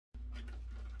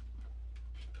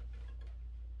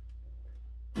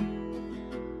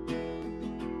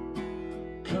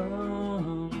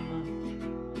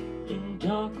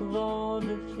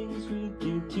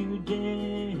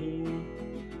today.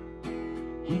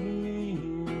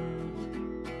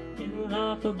 And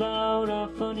laugh about our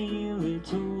funny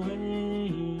little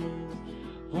ways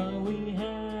while we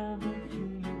have a few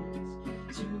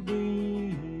minutes to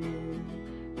breathe.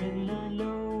 And I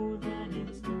know that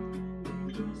it's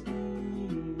dangerously,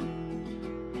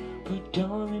 but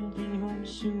darling, be home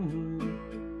soon.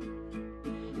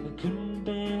 I couldn't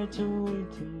bear to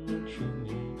wait an extra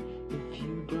minute if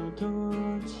you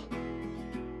don't.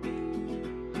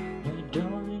 My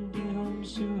darling, be home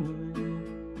soon.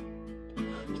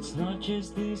 It's not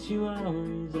just these few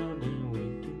hours I've been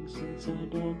waiting since I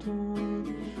don't.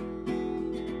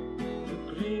 The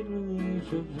great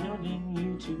relief of having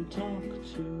you to talk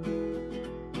to.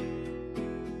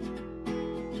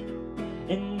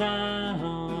 And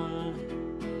now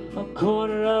a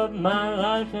quarter of my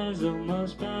life has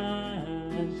almost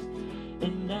passed,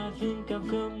 and I think I've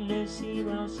come to see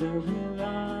myself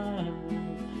alive.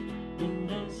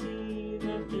 And I see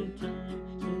that the time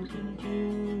so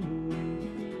confused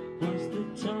was the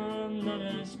time that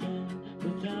I spent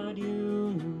without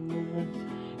you.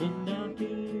 And I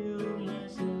feel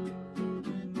myself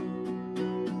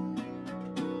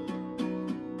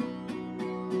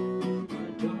my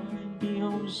darling, be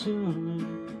home soon.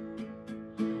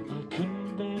 I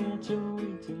couldn't bear to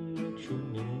wait an extra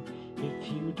minute if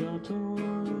you don't.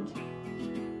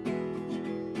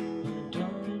 My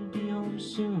darling, be home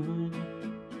soon.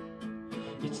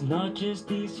 It's not just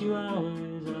these few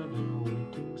hours I've been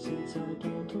waiting since I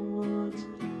don't.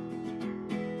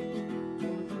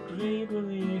 The great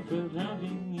relief of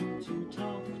having you to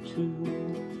talk to.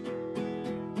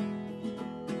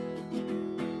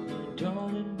 My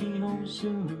darling, be home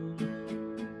soon.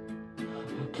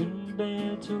 I couldn't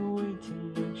bear to wait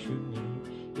an extra minute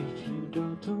if you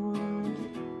don't.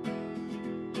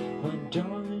 My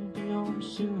darling, be home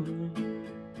soon.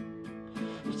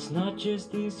 It's not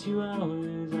just these few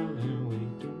hours I've been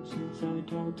waiting since I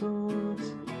don't.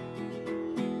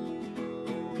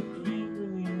 The great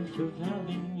relief of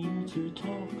having you to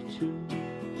talk to.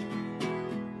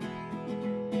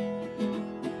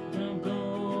 Now go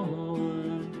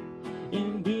on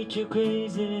and beat your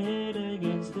crazy head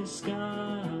against the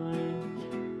sky.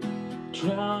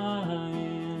 Try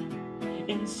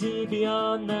and see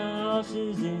beyond the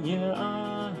houses in your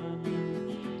eyes.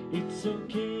 It's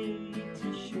okay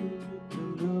to shoot the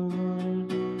moon.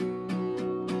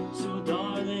 So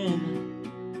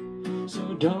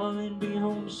darling, be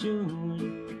home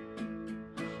soon.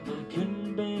 I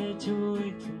couldn't bear to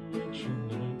wait an extra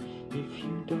minute if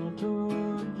you don't.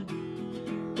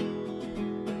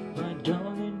 My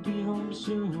darling, be home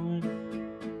soon.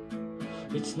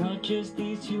 It's not just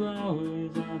these few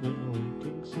hours I've been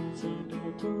waiting since I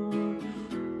don't.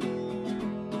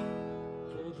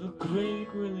 For the great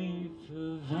relief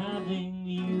of having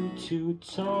you to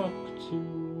talk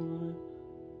to.